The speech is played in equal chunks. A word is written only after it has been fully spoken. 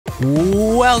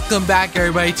Welcome back,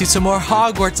 everybody, to some more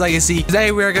Hogwarts Legacy.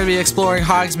 Today we are going to be exploring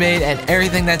Hogsmeade and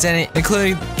everything that's in it,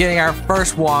 including getting our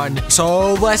first wand.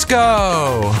 So let's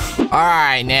go.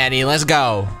 Alright, Natty, let's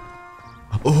go.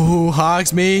 Ooh,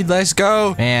 Hogsmeade, let's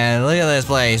go. Man, look at this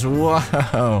place.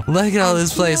 Whoa. Look at all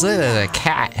this place. Look at a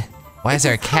cat. Why is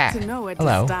there a cat?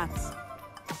 Hello.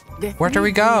 Where do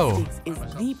we go?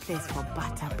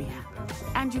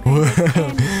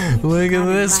 Look at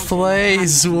this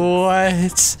place.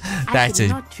 What? That's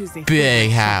a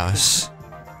big house.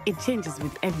 It changes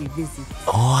with every visit.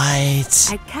 What?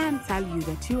 I can tell you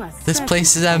that you are. This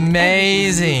place is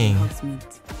amazing.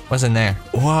 What's in there?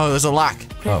 Whoa, there's a lock.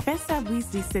 Professor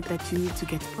Weasley said that you need to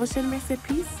get potion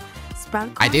recipes, spell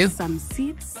cards, I do? some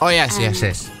seeds. Oh yes,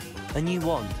 yes. A new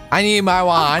wand. I need my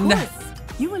wand. Of course.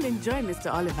 You will enjoy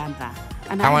Mr. Ollivander.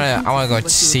 And I wanna go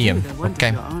see him. Okay,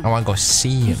 I wanna go see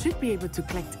You him. should be able to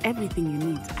collect everything you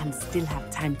need and still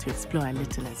have time to explore a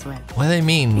little as well. What do they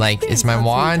mean? Like, is my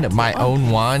wand, my own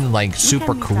wand, like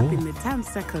super You can meet cool? up in the town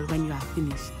circle when you are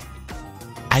finished.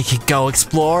 I could go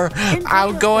explore.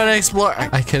 I'll go and explore.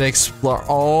 I could explore.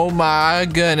 Oh my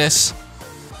goodness.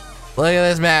 Look at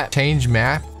this map. Change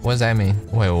map? What does that mean?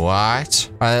 Wait, what?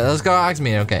 Alright, let's go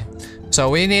Hogsmeade. Okay. So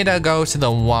we need to go to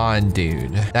the wand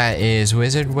dude. That is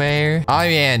Wizardware.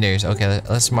 Ollivanders. Okay,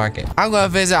 let's mark it. I'm gonna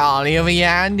visit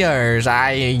Ollivanders.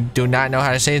 I do not know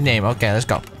how to say his name. Okay, let's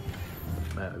go.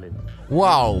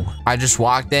 Whoa. I just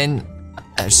walked in.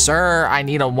 Sir, I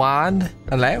need a wand.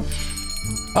 Hello?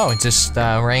 Oh, it just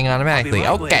rang automatically.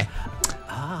 Okay.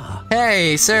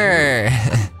 Hey, sir.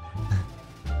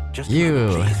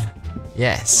 You.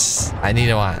 Yes. I need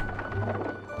a wand.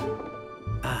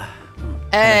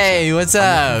 Hey, what's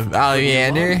up,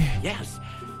 Ollivander? Yes,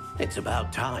 it's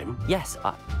about time. Yes,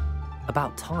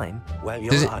 about time. Well,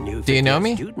 you're our new do you know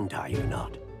me? student, are you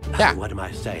not? Yeah. What am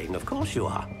I saying? Of course you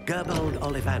are. Gerbold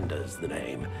Ollivander's the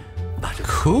name. But of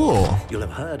Cool. course, you'll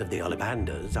have heard of the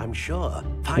Ollivanders, I'm sure.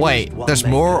 Wait, there's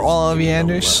more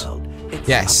Ollivanders?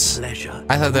 Yes.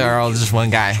 I thought they were all just one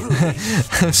guy.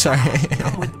 I'm sorry.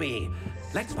 Come with me.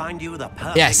 Let's find you the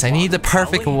perfect Yes, I need the wand, shall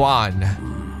perfect we? wand.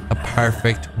 A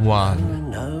perfect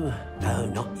wand. No,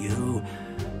 not you.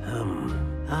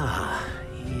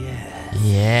 Yes.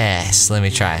 Yes, let me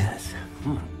try. Yes.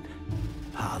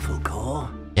 Powerful core.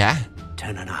 Yeah?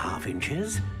 10.5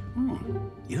 inches.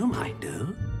 You might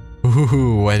do.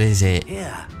 Ooh, what is it?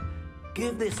 Here,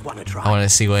 give this one a try. I want to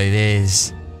see what it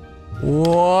is.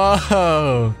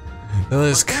 Whoa! That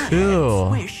looks Go ahead, cool.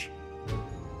 Swish.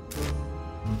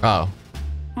 Oh.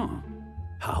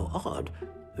 How odd.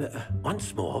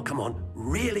 Once more, come on,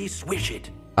 really swish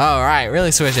it. Oh, right, really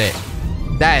switch it.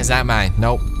 That is not mine.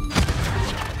 Nope.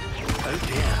 Oh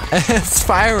dear. It's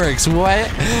fireworks. What?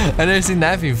 I've never seen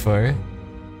that before.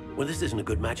 Well, this isn't a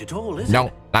good match at all, is it?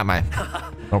 No, not mine.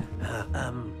 Nope.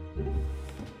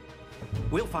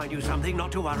 We'll find you something,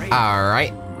 not to worry. All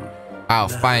right. I'll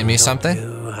find me Not something.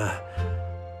 you,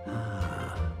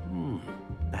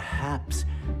 perhaps.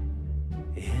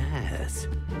 Yes.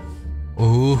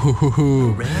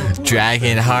 Ooh,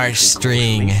 dragon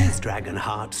heartstring. Dragon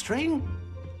heartstring.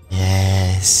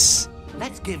 Yes.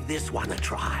 Let's give this one a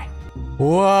try.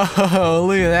 Whoa,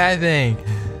 look at that thing.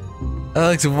 That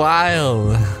looks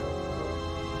wild.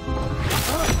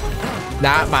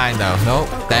 Not mine though. Nope,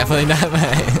 definitely not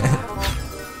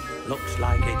mine. Looks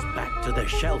like it's back to the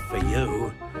shelf for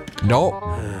you. Nope,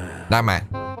 not mine.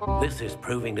 This is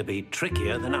proving to be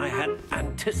trickier than I had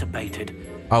anticipated.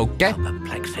 Okay.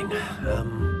 Perplexing.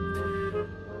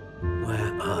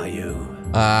 Where are you?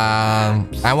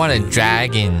 I want a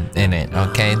dragon in it,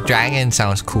 okay? Dragon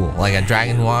sounds cool. Like a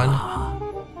dragon wand.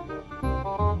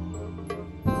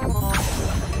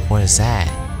 What is that?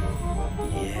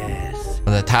 Yes.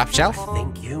 On the top shelf? I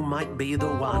think you might be the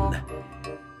one.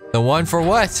 The one for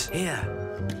what? Here.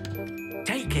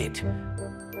 Take it.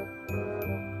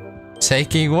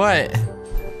 Taking what?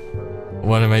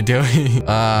 What am I doing?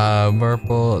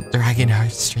 Purple dragon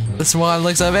heartstring. This one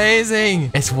looks amazing.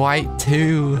 It's white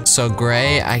too. So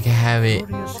gray, I can have it.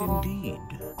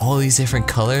 All these different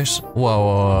colors.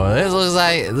 Whoa. This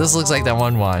looks like that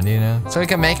one wand, you know? So we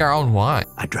can make our own wand.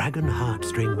 A dragon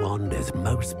heartstring wand is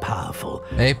most powerful.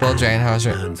 Maple dragon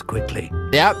heartstring. Burns quickly.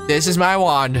 Yep, this is my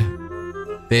wand.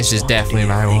 This is definitely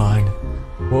my wand.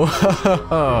 Whoa.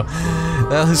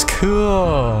 That was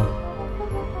cool.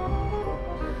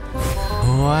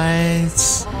 What?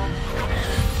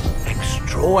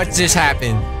 What just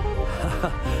happened?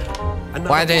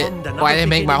 Why did it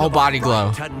make my whole body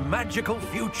glow? Magical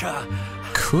future.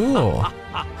 Cool.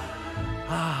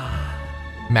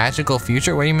 Magical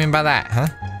future? What do you mean by that, huh?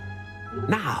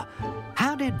 Now,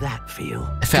 how did that feel?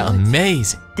 It felt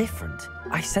amazing. Different.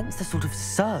 I sensed a sort of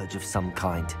surge of some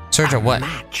kind. Surge of what?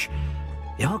 Match.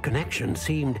 Your connection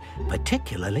seemed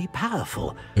particularly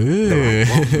powerful. Ooh. The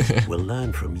right one will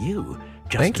learn from you,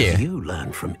 just Thank as you. you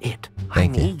learn from it.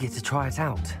 Thank I'm you. eager to try it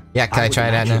out. Yeah, can I would try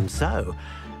it out now? imagine so.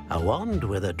 A wand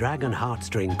with a dragon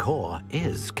heartstring core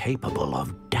is capable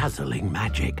of dazzling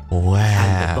magic. And the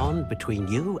Wow. bond between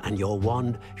you and your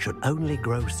wand should only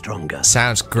grow stronger.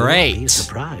 Sounds You won't be great.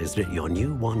 surprised at your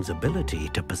new wand's ability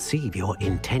to perceive your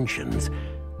intentions,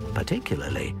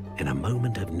 particularly in a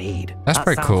moment of need. That's That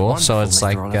pretty sounds cool. So wonderful, it's Mr.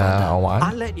 like Ollivander. a I'll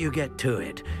wand. let you get to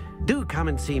it. Do come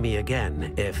and see me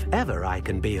again if ever I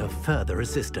can be of further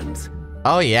assistance.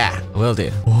 Oh yeah, will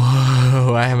do.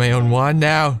 Whoa, I have my own wand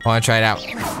now. I want to try it out.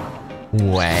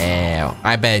 Wow.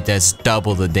 I bet it does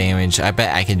double the damage. I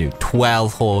bet I can do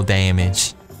 12 whole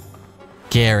damage.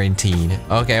 Guaranteed.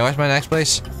 Okay, what's my next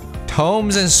place?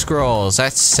 Tomes and scrolls.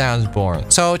 That sounds boring.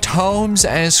 So, tomes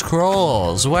and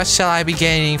scrolls. What shall I be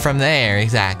gaining from there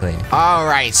exactly? All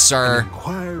right, sir.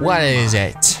 What is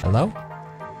it? Hello?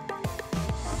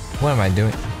 What am I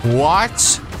doing?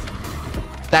 What?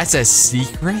 That's a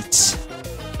secret?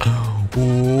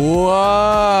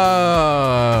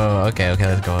 Whoa. Okay,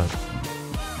 let's go up.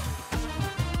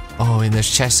 Oh, and there's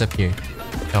chests up here.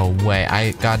 No way.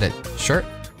 I got it. Sure.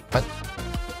 What?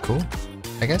 Cool.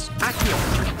 I guess.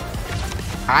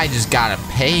 I just got a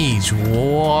page.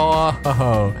 Whoa.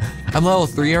 I'm level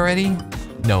 3 already?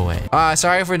 No way.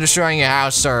 Sorry for destroying your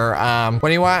house, sir. What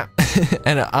do you want?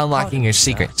 And unlocking your Pardon me, sir.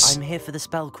 secrets. I'm here for the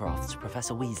spellcrafts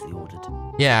Professor Weasley ordered.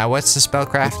 Yeah, what's the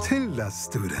spellcraft? Matilda,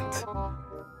 student.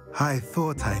 I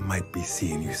thought I might be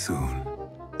seeing you soon.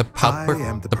 The I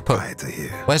am the proprietor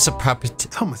here. What's the puppet?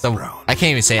 Thomas The, Brown. I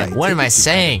can't even say it. What am I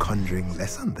saying? Conjuring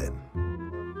lesson then.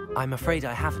 I'm afraid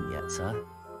I haven't yet, sir.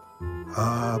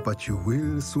 Ah, but you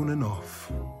will soon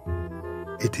enough.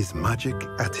 It is magic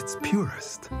at its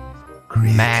purest.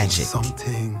 Creating Magic.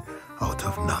 something out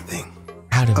of nothing.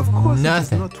 Out of course,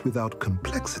 nothing. it is not without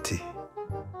complexity.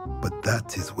 But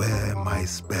that is where my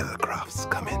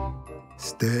spellcrafts come in.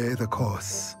 Stay the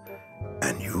course,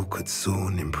 and you could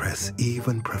soon impress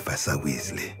even Professor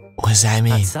Weasley. What does that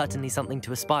mean? That's certainly something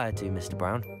to aspire to, Mr.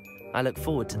 Brown. I look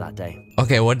forward to that day.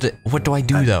 Okay, what do I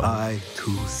do And though? I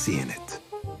too see in it.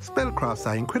 Spellcrafts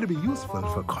are incredibly useful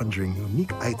for conjuring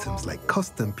unique items like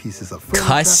custom pieces of furniture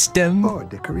Custom? or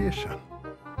decoration.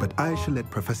 But I shall let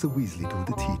Professor Weasley do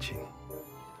the teaching.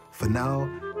 For now,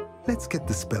 let's get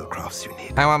the spellcrafts you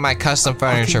need. I want my custom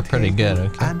furniture Cutting pretty good, table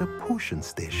okay? And a potion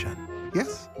station.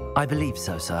 Yes? I believe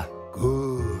so, sir.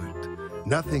 Good.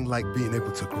 Nothing like being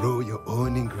able to grow your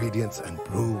own ingredients and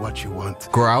brew what you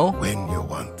want Grow? when you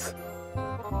want.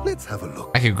 Let's have a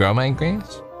look. I could grow my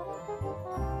ingredients?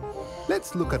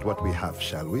 Let's look at what we have,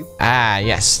 shall we? Ah,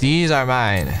 yes, these are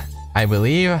mine. I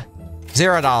believe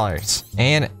 $0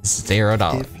 and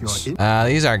 $0.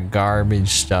 These are garbage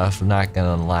stuff, I'm not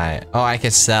gonna lie. Oh, I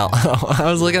could sell. I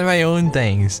was looking at my own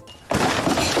things.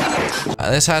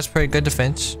 This has pretty good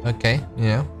defense, okay, you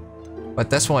know. But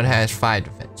this one has 5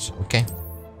 defense, okay.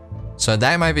 So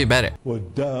that might be better. Well,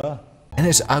 duh. And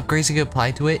there's upgrades you can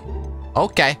apply to it.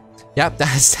 Okay. Yep,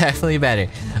 that's definitely better.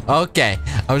 Okay,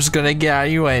 I'm just gonna get out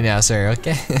of your way now, sir,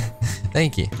 okay?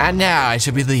 Thank you. And now I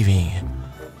should be leaving.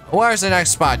 Where's the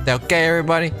next spot, okay,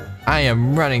 everybody? I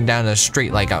am running down the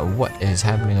street like what is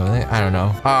happening over there? I don't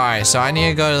know. Alright, so I need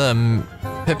to go to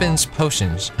the Pippin's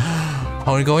Potions. I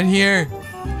wanna go in here.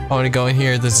 I wanna go in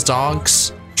here. The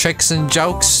zonks, tricks, and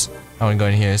jokes. I wanna go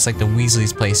in here. It's like the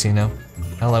Weasley's place, you know?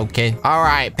 Hello, kid.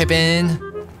 Alright, Pippin.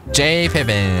 J.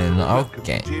 Pippin.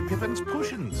 Okay. J. Pippin's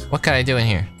Potions. What can I do in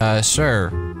here? Sir,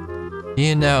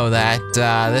 you know that,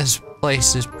 this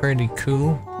place is pretty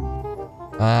cool.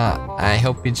 I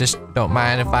hope you just don't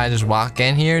mind if I just walk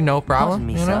in here, no problem, Pardon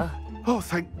me, you know? sir. Oh,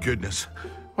 thank goodness.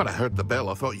 When I heard the bell,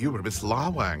 I thought you were Miss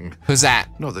Lawang. Who's that?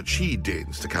 Not that she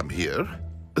deigns to come here.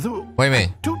 Though, What do you mean?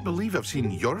 I don't believe I've seen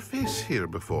your face here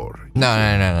before.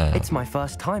 No. It's my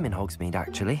first time in Hogsmeade,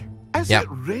 actually. Is Yep. it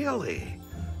really?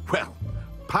 Well,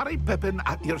 Parry Pippin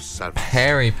at your service.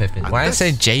 Harry Pippin. And Why did I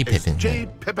say this J. is Pippin? J.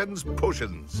 Pippin's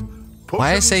Potions.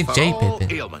 Why did I say Potions J. for all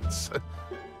Pippin? ailments.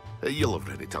 You'll have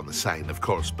read it on the sign, of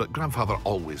course, but Grandfather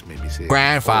always made me say it.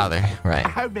 Grandfather, right.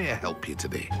 How may I help you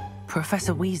today?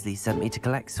 Professor Weasley sent me to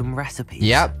collect some recipes.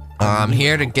 Yep, I'm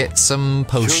here to get some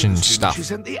potion Sure, stuff. She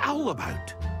sent the owl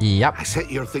about. Yep. I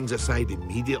set your things aside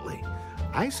immediately.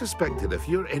 I suspected if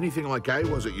you're anything like I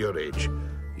was at your age,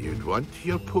 you'd want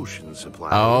your potion supply.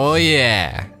 Oh,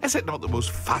 yeah. Is it not the most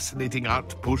fascinating art,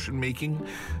 potion making?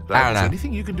 I don't know.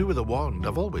 Anything you can do with a wand,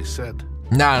 I've always said.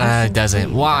 No, it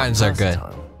doesn't. Wands are good.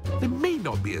 Versatile. They may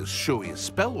not be as showy as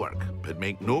spellwork, but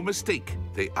make no mistake,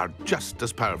 they are just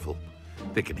as powerful.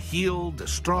 They can heal,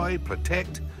 destroy,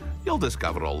 protect. You'll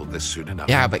discover all of this soon enough.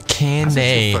 Yeah, but can As it's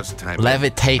they your first time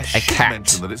levitate I a should cat?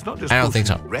 mention that it's not just I don't think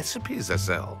so. potion recipes I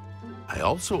sell. I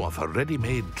also offer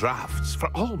ready-made drafts for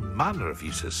all manner of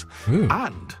uses. Ooh.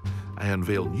 And I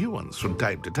unveil new ones from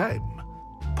time to time.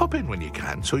 Pop in when you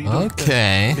can so you don't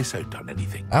miss out on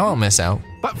anything. I won't miss out.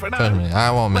 But for Trust me, now,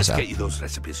 I won't miss let's out. get you those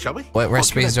recipes, shall we? What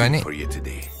recipes do I need? For you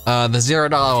today? The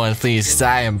 $0 ones, please, because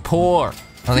I am poor.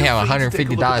 I only have Feel free to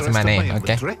take a look at $150 the in my rest of name, my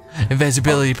okay? inventory.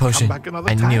 Invisibility potion. Come back another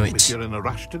I time knew if it. you're in a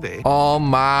rush today. Oh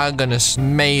my goodness,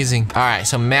 amazing. Alright,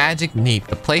 so Magic Neep,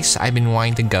 the place I've been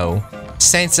wanting to go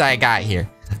since I got here.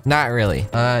 Not really.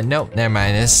 Nope, never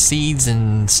mind. It's seeds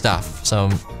and stuff, so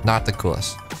not the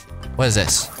coolest. What is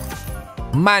this?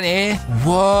 Money.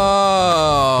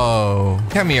 Whoa.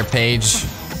 Come here, Paige.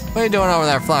 What are you doing over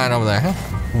there, flying over there, huh?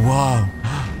 Whoa.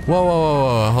 Whoa, whoa,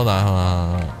 whoa, whoa. Hold on,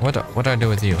 hold on. What do I do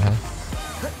with you, huh?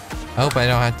 I hope I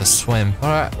don't have to swim.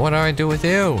 What do I do with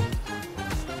you?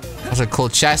 That's a cool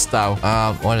chest, though.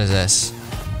 What is this?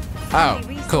 Oh,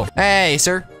 cool. Hey,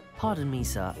 sir. Pardon me,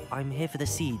 sir. I'm here for the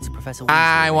seeds, Professor Weasley.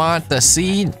 I want the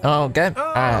seed. Oh, okay.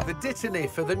 Oh, the Dittany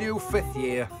for the new 5th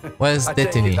year. What is I take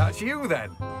it Dittany? that's you then.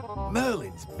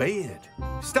 Merlin's beard.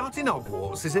 Starting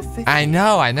Hogwarts as a 5th I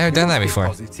know. I've never done that Must be before.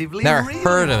 positively Never real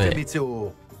heard of to me it.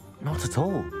 too. Not at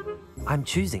all. I'm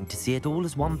choosing to see it all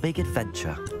as one big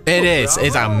adventure. It is.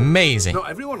 It's amazing. Not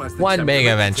everyone has the One big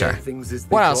temperament to adventure. take things as they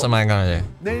What else come. am I gonna do?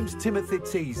 Name's Timothy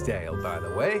Teasdale, by the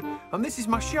way, and this is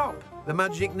my shop, the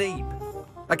Magic Neep.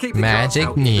 I keep the Magic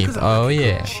crowd out Neep, because I oh like a good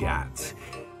yeah. Chat.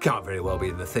 Can't very well be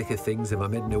in the thick of things if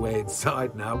I'm hidden away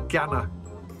inside now, can I?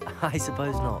 I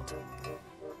suppose not.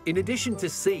 In addition to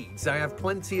seeds, I have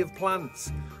plenty of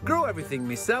plants. Grow everything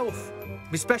myself.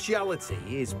 My speciality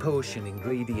is potion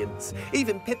ingredients.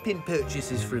 Even Pippin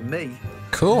purchases from me.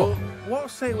 Cool. But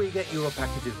what say we get you a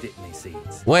packet of Dittany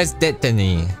seeds? Where's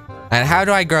Dittany? And how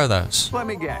do I grow those? Let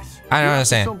me guess. I don't You're after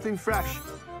understand. Something fresh.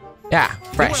 Yeah, Go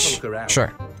have a fresh. look around.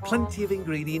 Sure. Plenty of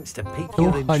ingredients to pique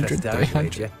your 200, interest out, 300.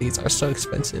 wager. These are so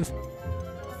expensive.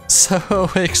 So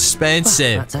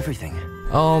expensive. That's everything.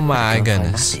 Oh my You're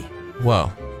goodness. Matty. Whoa.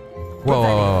 Whoa,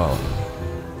 whoa, whoa,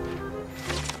 whoa.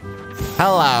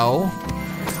 Hello.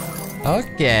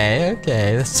 Okay,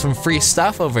 okay. There's some free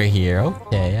stuff over here.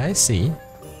 Okay, I see.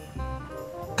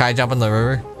 Can I jump in the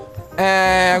river?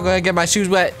 Hey, I'm gonna get my shoes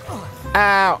wet.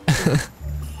 Ow.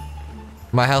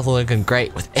 My health looking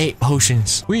great with 8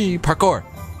 potions. Wee, parkour.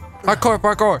 Parkour,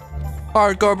 parkour.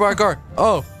 Parkour, parkour.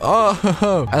 Oh,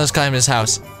 oh. Let's climb this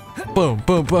house. Boom,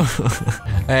 boom, boom.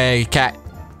 Hey, cat.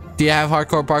 Do you have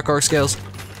hardcore parkour skills?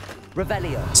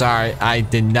 Revelio. Sorry, I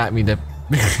did not mean to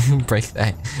break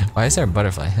that. Why is there a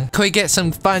butterfly? Huh? Can we get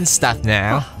some fun stuff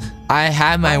now? I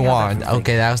have my wand. everything.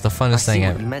 Okay, that was the I funnest see thing what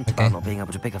ever. you meant Okay. about not being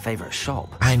able to pick a favorite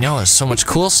shop. I know, there's so much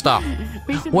cool stuff.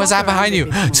 We should What's walk that behind around you? a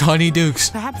bit more. It's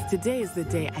Honeydukes. Perhaps today is the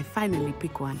day I finally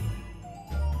pick one.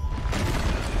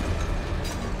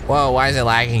 Whoa, why is it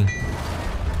lagging?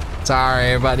 Sorry,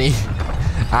 everybody.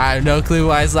 I have no clue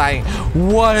why it's lagging.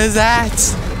 What is that?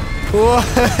 What?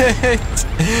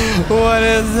 What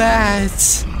is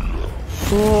that?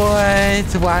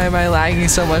 What? Why am I lagging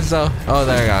so much though? Oh,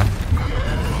 there we go.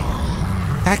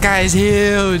 That guy is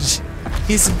huge.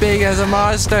 He's as big as a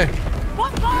monster.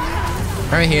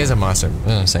 I mean, he is a monster. You know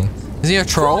what I'm saying? Is he a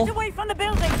troll? Away from the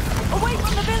building! Away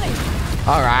from the village!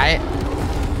 Alright.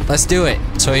 Let's do it.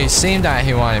 So he seemed that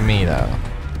he wanted me though.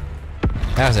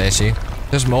 That was the issue.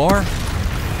 There's more?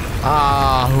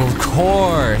 Oh, of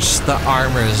course. The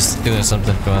armor's doing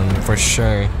something to him for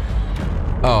sure.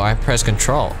 Oh, I press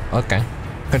control. Okay.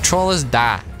 Control is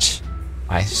dodge.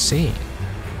 I see.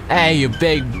 Hey, you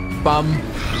big bum.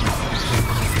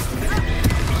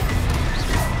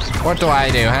 What do I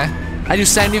do, huh? I do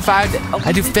 75,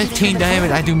 I do 15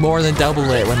 damage. I do more than double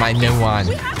it with my new one.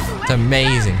 It's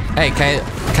amazing. Hey, can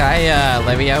I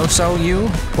Levioso you?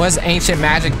 What's ancient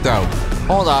magic though?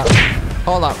 Hold up.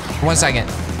 Hold up. 1 second.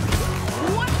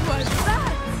 What was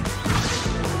that?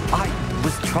 I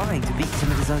was trying to beat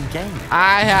him at his own game.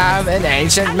 I have an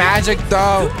ancient magic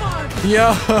though.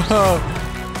 Yo.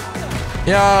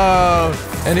 Yo.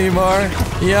 Any more?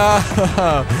 Yo.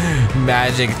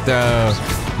 Magic though.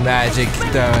 Magic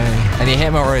though. And you hit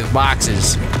him with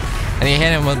boxes. And you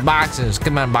hit him with boxes.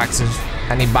 Come on, boxes.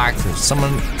 I need boxes.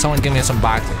 Someone give me some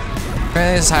boxes.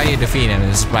 This is how you defeat him,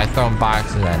 is by throwing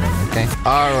boxes at him, okay?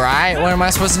 Alright, what am I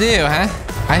supposed to do, huh?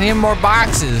 I need more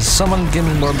boxes. Someone give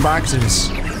me more boxes.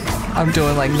 I'm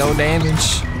doing like no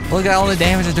damage. Look at all the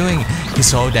damage I'm doing. He's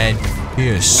so dead. He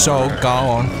is so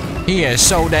gone. He is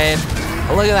so dead.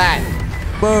 Look at that.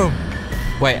 Boom.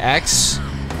 Wait, X?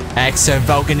 X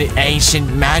invoking the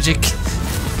ancient magic.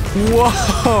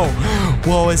 Whoa!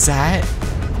 What was that?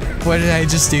 What did I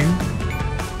just do?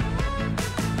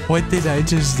 What did I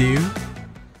just do?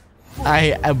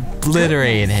 I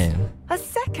obliterated him. A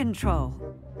second troll.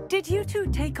 Did you two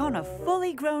take on a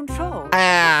fully grown troll?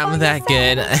 I'm that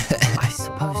good. I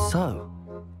suppose so.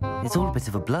 It's all a bit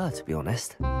of a blur, to be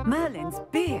honest. Merlin's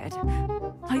beard.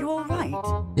 Are you all right?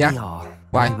 Yeah. We are.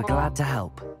 Why? We were glad to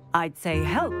help. I'd say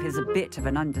help is a bit of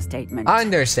an understatement.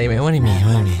 Understatement? What do you mean?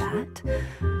 What do you mean?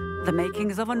 That, the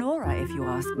makings of an aura, if you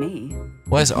ask me.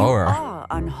 What's You aura? are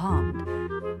unharmed.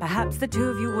 Perhaps the two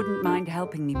of you wouldn't mind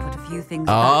helping me put a few things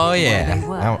Oh, back to where they yeah.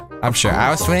 were. I'm sure.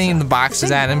 I was swinging the boxes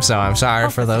at him, so I'm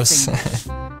sorry for those.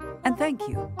 And thank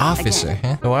you. Officer,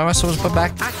 again. huh? What am I supposed to put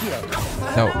back?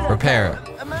 No, repair it.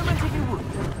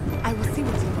 I will see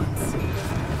what he wants.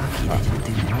 Lucky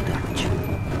they didn't do more damage.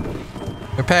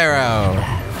 Reparo.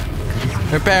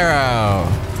 Reparo.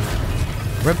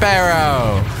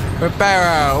 Reparo.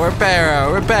 Reparo.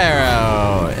 Reparo.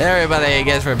 Reparo. Everybody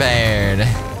gets repaired.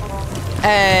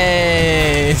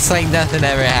 Hey, it's like nothing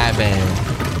ever happened.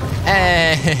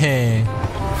 Hey.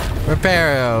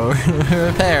 Reparo.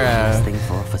 Reparo. Thing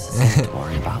for officers to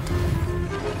worry about.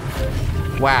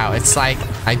 Wow, it's like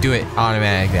I do it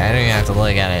automatically. I don't even have to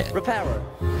look at it. Repairer.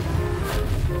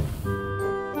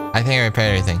 I think I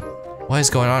repaired everything. What is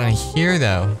going on in here,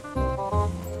 though?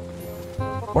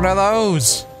 What are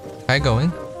those? Can I go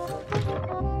in?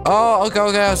 Oh, okay,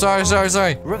 okay. I'm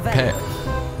sorry. Repair.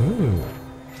 Ooh.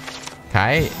 Can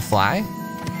I fly?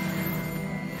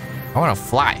 I want to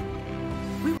fly.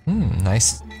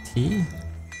 Nice tea.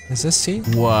 Is this tea?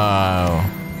 Whoa.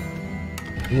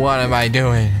 What am I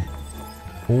doing?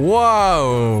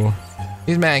 Whoa.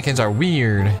 These mannequins are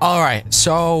weird. All right,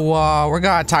 so we're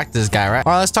gonna talk to this guy, right?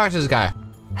 All right, let's talk to this guy.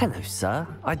 Hello, sir.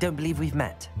 I don't believe we've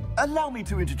met. Allow me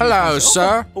to introduce Hello, myself.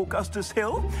 sir. Augustus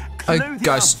Hill.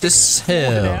 Augustus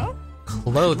Hill.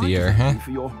 Clothier, huh?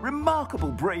 For your remarkable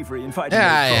bravery in fighting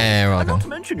Yeah, those yeah, trolls, you're and not welcome. to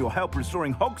mention your help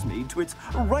restoring Hogsmeade to its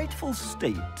rightful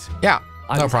state. Yeah,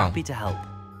 I no was problem. happy to help.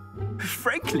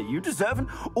 Frankly, you deserve an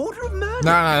order of merit.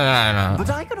 No. But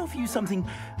I can offer you something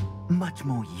much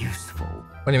more useful.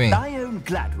 What do you mean? I own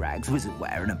Gladrag's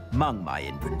wizardware, and among my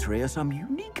inventory are some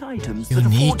unique items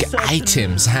Unique that afford certain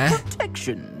items, huh?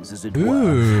 protections, as it were.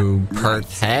 Ooh,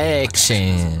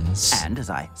 protections. And as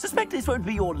I suspect this won't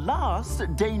be your last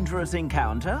dangerous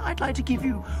encounter, I'd like to give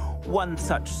you one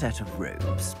such set of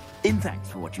robes. In thanks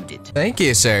for what you did. Thank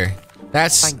you, sir.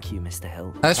 That's Thank you, Mr.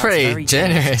 Hill. that's pretty very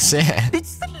generous, yeah.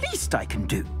 It's the least I can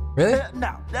do. Really?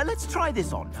 Now, let's try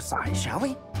this on for size, shall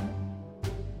we?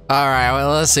 All right,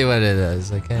 well, let's see what it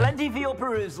is, okay? Plenty for your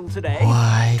perusal today.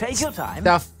 What? Take your time.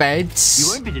 The fence. You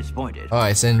won't be disappointed. Oh,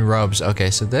 it's in robes.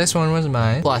 Okay, so this one was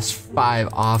mine. +5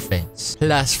 offense.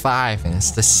 +5, and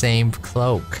it's the same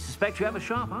cloak. Suspect you have a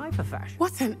sharp eye for fashion.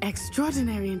 What an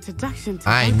extraordinary introduction to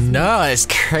I Hogsmeade. know, it's I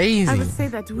crazy. would say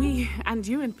that we, and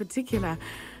you in particular,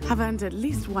 have earned at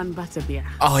least one butterbeer.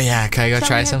 Oh yeah, can I go Shall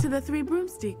try we head some? to the Three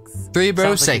Broomsticks? 3 Sounds like a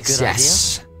broomsticks, good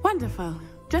yes. Wonderful.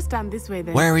 Just down this way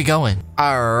then. Where are we going?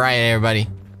 All right, everybody.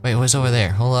 Wait, what's over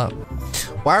there? Hold up.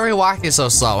 Why are we walking so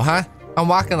slow, huh? I'm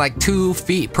walking like 2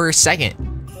 feet per second.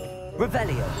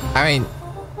 Revelio. I mean,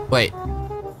 wait.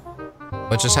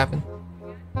 What just happened?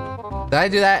 Did I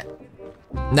do that?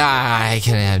 Nah, I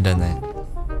couldn't have done that.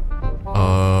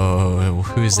 Oh,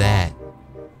 who's that?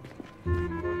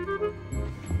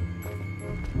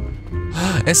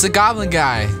 It's the goblin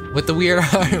guy with the weird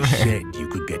armor. Said you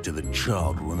could get to the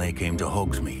child when they came to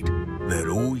Hogsmeade. That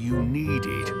all you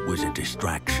needed was a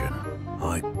distraction.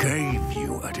 I gave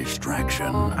you a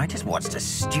distraction. I just watched a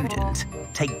student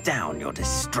take down your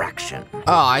distraction. Oh,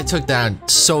 I took down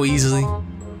so easily.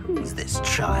 Who's this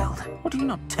child? What are you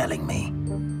not telling me?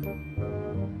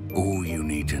 All you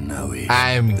need to know is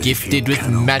I'm that if gifted you with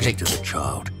cannot magic. Get to the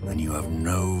child, then you have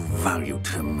no value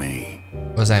to me.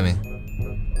 What does that mean?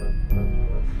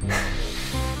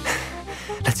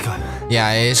 Let's go. Yeah,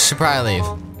 I should probably leave.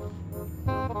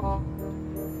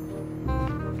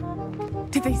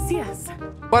 Did they see us? I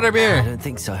Butterbeer. don't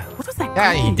think so. What was that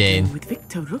Yeah, he goblin did. doing with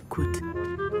Victor Rookwood?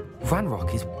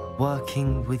 Ranrock is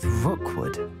working with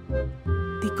Rookwood.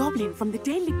 The goblin from the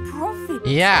Daily Prophet.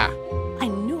 Yeah. I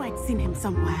knew I'd seen him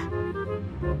somewhere.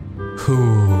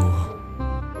 Whew.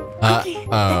 Quickly,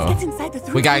 let's get inside the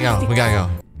Three We gotta go. We Broomsticks. gotta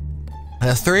go.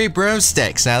 The Three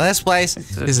Broomsticks. Now this place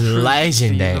is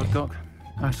legendary. Doc.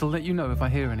 I shall let you know if I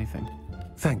hear anything.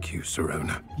 Thank you,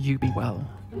 Serona. You be well.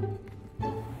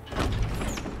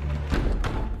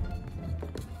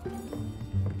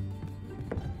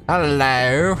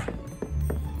 Hello.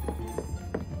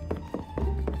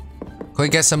 Can we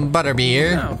get some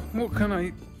butterbeer? Now, what can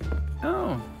I...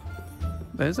 Oh.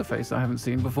 there's a face I haven't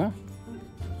seen before.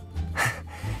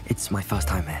 It's my first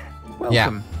time here.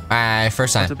 Welcome. Yeah,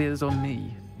 first time. Butterbeer's on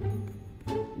me.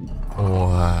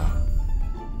 Wow.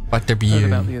 Butterbeer. Heard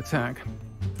about the attack.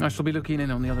 I shall be looking in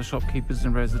on the other shopkeepers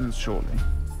and residents shortly.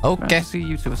 Okay. Glad to see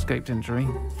you two escaped injury.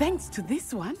 Thanks to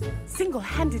this one,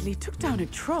 single-handedly took down a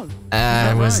troll.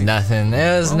 It was nothing.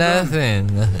 It was nothing.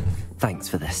 Thanks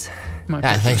for this.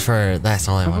 Yeah, thanks for that's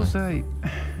all I will wanted. say,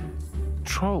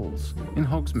 trolls in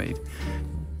Hogsmeade.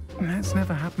 That's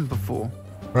never happened before.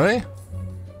 Really?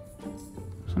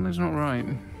 Something's not right.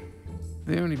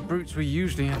 The only brutes we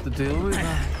usually have to deal with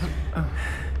are...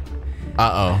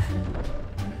 Uh-oh.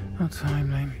 Oh,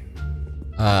 timely.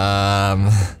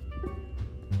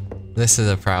 This is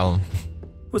a problem.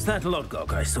 Was that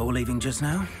Lodgok I saw leaving just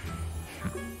now?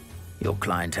 Your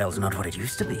clientele's not what it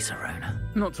used to be, Sirona.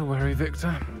 Not to worry,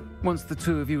 Victor. Once the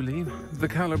two of you leave, the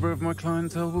caliber of my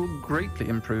clientele will greatly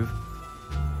improve.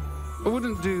 I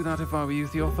wouldn't do that if I were you,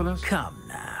 Theophilus. Come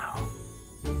now.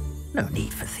 No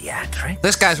need for theatrics.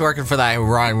 This guy's working for that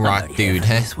Rock dude,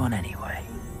 huh? This one anyway.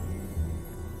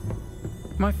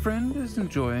 My friend is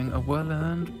enjoying a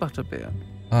well-earned butterbeer.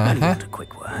 Only want a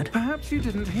quick word. Perhaps you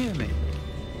didn't hear me.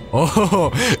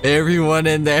 Oh, everyone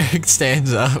in there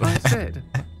stands up. I said,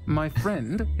 my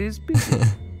friend is busy.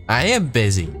 I am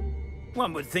busy.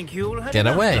 One would think you all had Get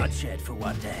enough away. bloodshed for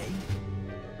one day.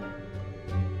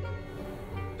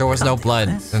 There was no blood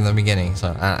in the beginning,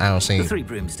 so I don't see. The Three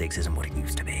Broomsticks isn't what it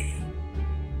used to be.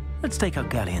 Let's take our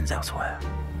galleons elsewhere.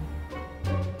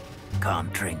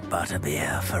 Can't drink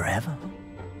butterbeer forever.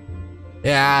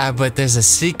 Yeah, but there's a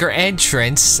secret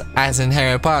entrance, as in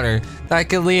Harry Potter, that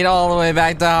could lead all the way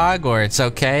back to Hogwarts,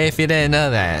 okay? If you didn't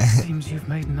know that. Seems you've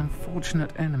made an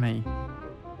unfortunate enemy.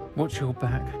 Watch your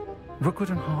back. Rookwood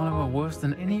and Harlow are worse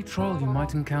than any troll you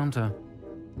might encounter.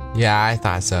 Yeah, I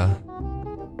thought so.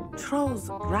 Trolls,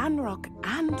 Ranrock,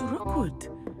 and Rookwood.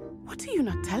 What are you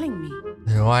not telling me?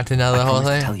 You want to know the whole I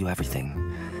thing? tell you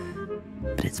everything,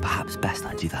 but it's perhaps best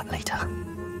I do that later.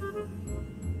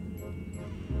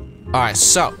 Alright,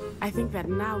 so. I think that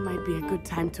now might be a good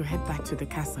time to head back to the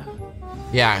castle.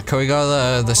 Yeah, can we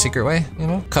go the secret way, you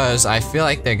know? Because I feel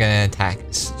like they're gonna attack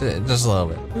us. Just a little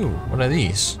bit. Ooh, what are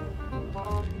these?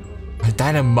 Is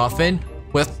that a muffin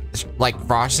with, like,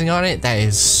 frosting on it? That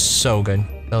is so good.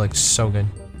 That looks so good.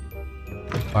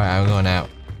 Alright, I'm going out.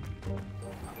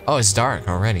 Oh, it's dark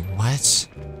already. What?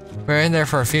 We're in there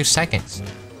for a few seconds.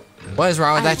 What is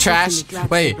wrong with that trash?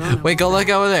 Wait, go look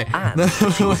over there. And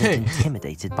she wasn't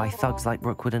intimidated by thugs like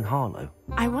Rookwood and Harlow.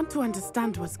 I want to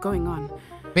understand what's going on.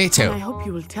 Me too. And I hope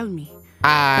you will tell me.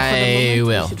 I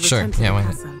will. Sure. Yeah, why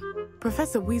not?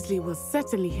 Professor Weasley will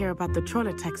certainly hear about the troll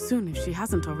attack soon if she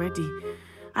hasn't already.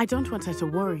 I don't want her to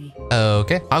worry.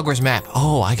 Okay. Hogwarts map.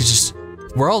 Oh, I could just...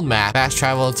 World map. Fast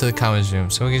travel to the commons room.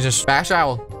 So we can just fast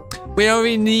travel. We don't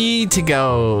even need to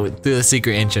go through the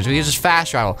secret entrance. We can just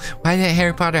fast travel. Why didn't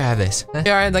Harry Potter have this? We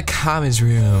are in the commons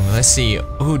room. Let's see.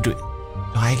 Ooh, do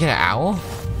I get an owl?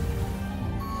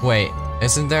 Wait,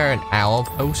 isn't there an owl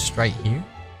post right here?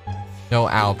 No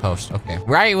owl post. Okay.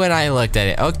 Right when I looked at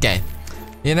it. Okay.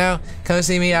 You know, come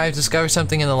see me. I've discovered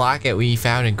something in the locket we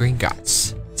found in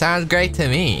Gringotts. Sounds great to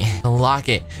me. The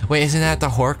locket. Wait, isn't that the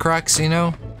Horcrux, you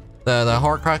know? The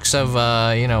Horcrux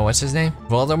of, you know, what's his name?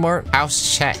 Voldemort?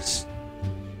 House chest.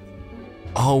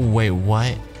 Oh, wait,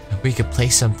 what? We could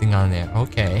place something on there.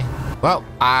 Okay. Well,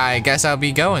 I guess I'll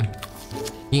be going.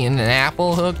 Eating an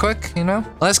apple real quick, you know?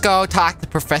 Let's go talk to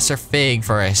Professor Fig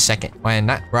for a second. Why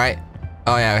not? Right?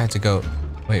 Oh, yeah, we have to go.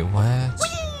 Wait, what?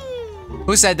 Whee!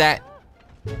 Who said that?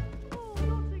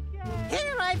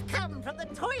 Here I've come from the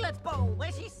toilet bowl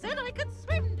where she said I could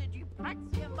swim. Did you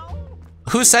practice mole?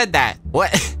 Who said that?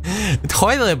 What?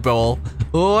 Toilet bowl?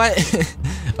 What?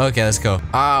 Okay, let's go.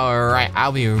 Alright,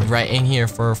 I'll be right in here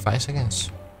for 5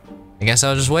 seconds. I guess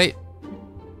I'll just wait.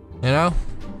 You know?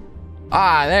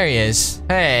 Ah, there he is.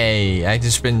 Hey, I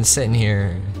just been sitting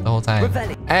here the whole time.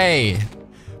 Hey,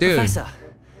 dude. Professor,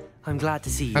 I'm glad to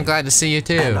see you. I'm glad to see you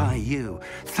too. And I you.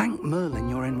 Thank Merlin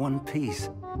you're in one piece.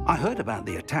 I heard about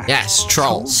the attack. Yes,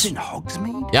 trolls. In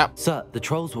Hogsmeade? Yep. Sir, the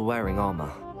trolls were wearing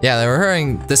armor. Yeah, they were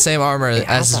wearing the same armor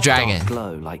as the dragon. Dark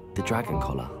glow like the dragon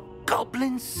collar.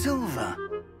 Goblin silver.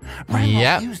 Ranrock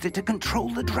Yep. used it to control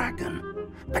the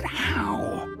dragon. But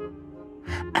how?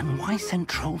 And why send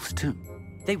trolls to...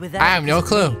 They were there. I have no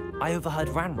clue. I overheard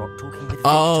Ranrock talking with...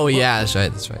 Oh, yeah, that's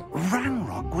right, that's right.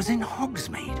 Ranrock was in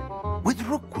Hogsmeade with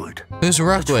Rookwood. Who's The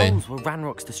Rookwood? trolls were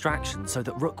Ranrock's distraction so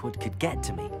that Rookwood could get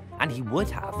to me. And he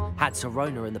would have had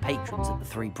Sirona and the patrons and the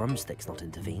Three Broomsticks not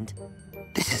intervened.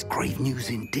 This is grave news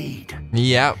indeed.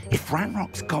 Yep. If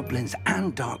Ranrock's goblins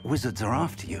and dark wizards are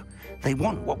after you, they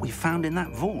want what we found in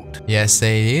that vault. Yes,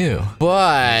 they do.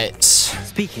 But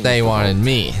they wanted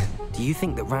me. Do you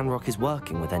think that Ranrock is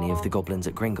working with any of the goblins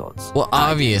at Gringotts? Well,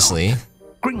 obviously.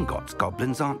 Gringotts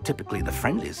goblins aren't typically the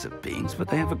friendliest of beings, but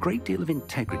they have a great deal of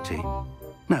integrity.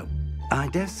 No, I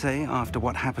dare say after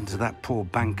what happened to that poor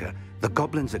banker, the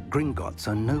goblins at Gringotts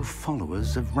are no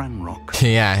followers of Ranrock.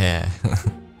 Yeah.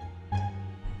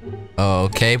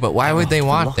 Okay, but why would they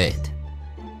want it?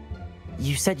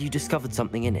 You said you discovered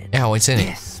something in it. Yeah, what's in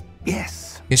it?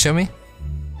 Yes. Can you show me?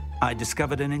 I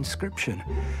discovered an inscription.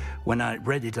 When I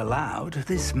read it aloud,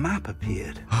 this map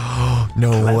appeared.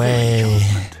 No way.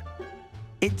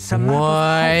 It's a map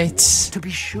of Hogwarts, to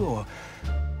be sure,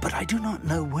 but I do not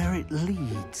know where it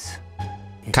leads.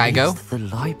 Can I go? The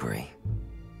library.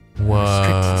 Whoa.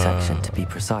 Restricted section, to be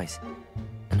precise,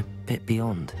 and a bit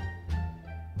beyond.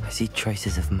 I see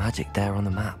traces of magic there on the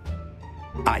map.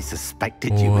 I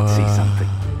suspected you would see something.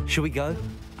 Shall we go?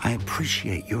 I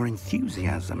appreciate your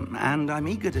enthusiasm, and I'm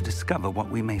eager to discover what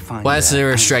we may find. Well, that's the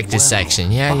restricted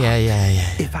section. Yeah.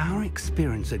 If our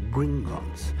experience at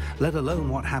Gringotts, let alone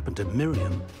what happened to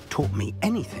Miriam, taught me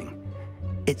anything,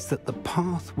 it's that the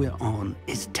path we're on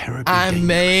is terribly dangerous.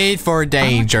 made for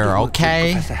danger,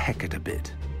 okay? Professor Hecat a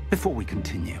bit before we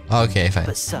continue. Okay, fine.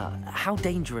 But sir, how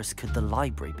dangerous could the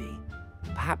library be?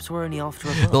 Perhaps we're only after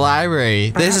a book. The library.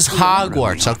 This is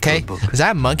Hogwarts, okay? Is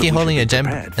that monkey holding a gem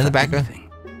in the background?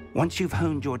 Once you've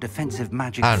honed your defensive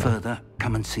magic further,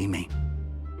 come and see me.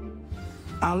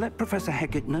 I'll let Professor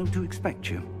Hecat know to expect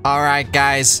you. Alright,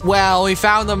 guys. Well, we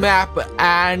found the map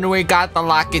and we got the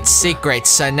locket secrets.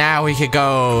 So now we could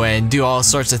go and do all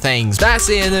sorts of things. That's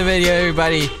the end of the video,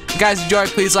 everybody. If you guys enjoyed,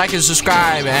 please like and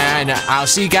subscribe. And I'll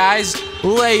see you guys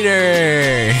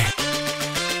later.